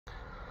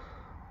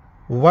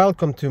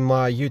Welcome to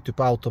my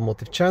YouTube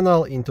automotive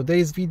channel. In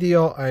today's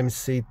video I'm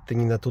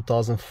sitting in a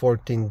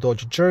 2014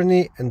 Dodge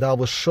Journey and I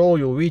will show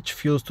you which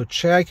fuse to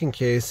check in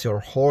case your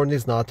horn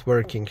is not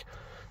working.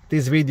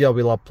 This video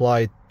will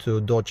apply to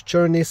Dodge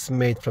Journeys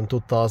made from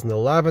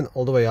 2011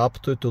 all the way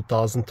up to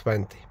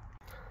 2020.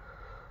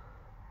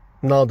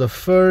 Now the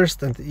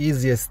first and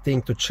easiest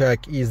thing to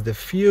check is the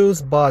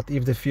fuse, but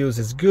if the fuse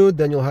is good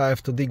then you'll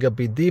have to dig a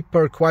bit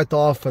deeper. Quite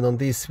often on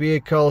these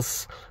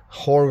vehicles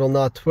horn will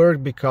not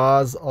work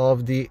because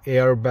of the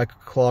airbag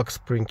clock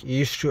spring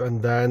issue,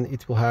 and then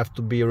it will have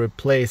to be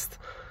replaced.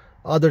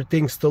 Other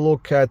things to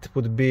look at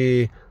would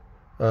be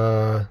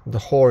the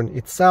horn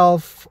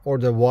itself or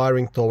the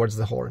wiring towards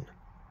the horn.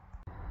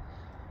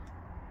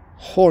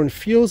 Horn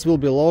fuse will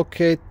be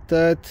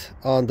located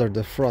under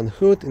the front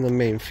hood in the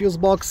main fuse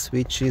box,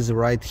 which is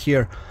right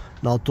here.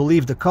 Now to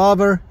leave the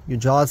cover you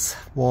just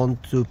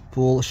want to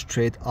pull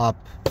straight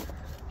up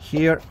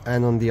here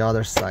and on the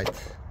other side.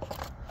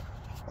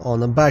 On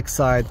the back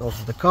side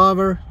of the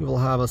cover you will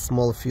have a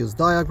small fuse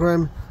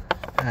diagram,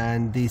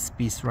 and this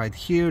piece right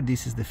here,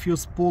 this is the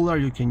fuse puller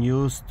you can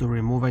use to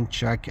remove and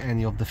check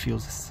any of the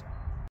fuses.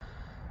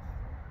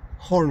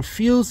 Horn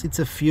fuse, it's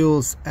a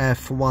Fuse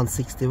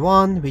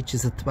F161, which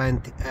is a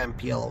 20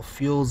 amp yellow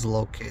fuse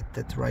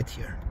located right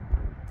here.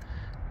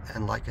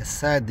 And like I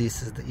said,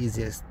 this is the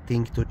easiest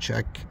thing to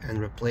check and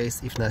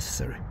replace if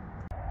necessary.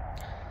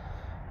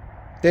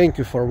 Thank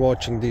you for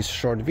watching this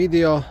short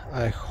video.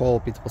 I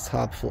hope it was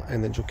helpful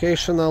and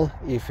educational.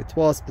 If it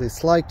was,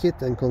 please like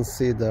it and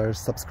consider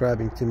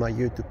subscribing to my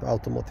YouTube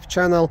automotive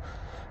channel.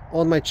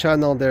 On my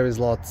channel there is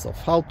lots of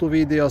how-to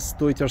videos,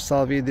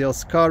 do-it-yourself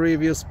videos, car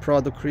reviews,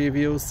 product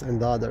reviews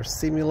and other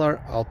similar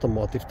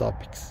automotive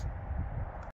topics.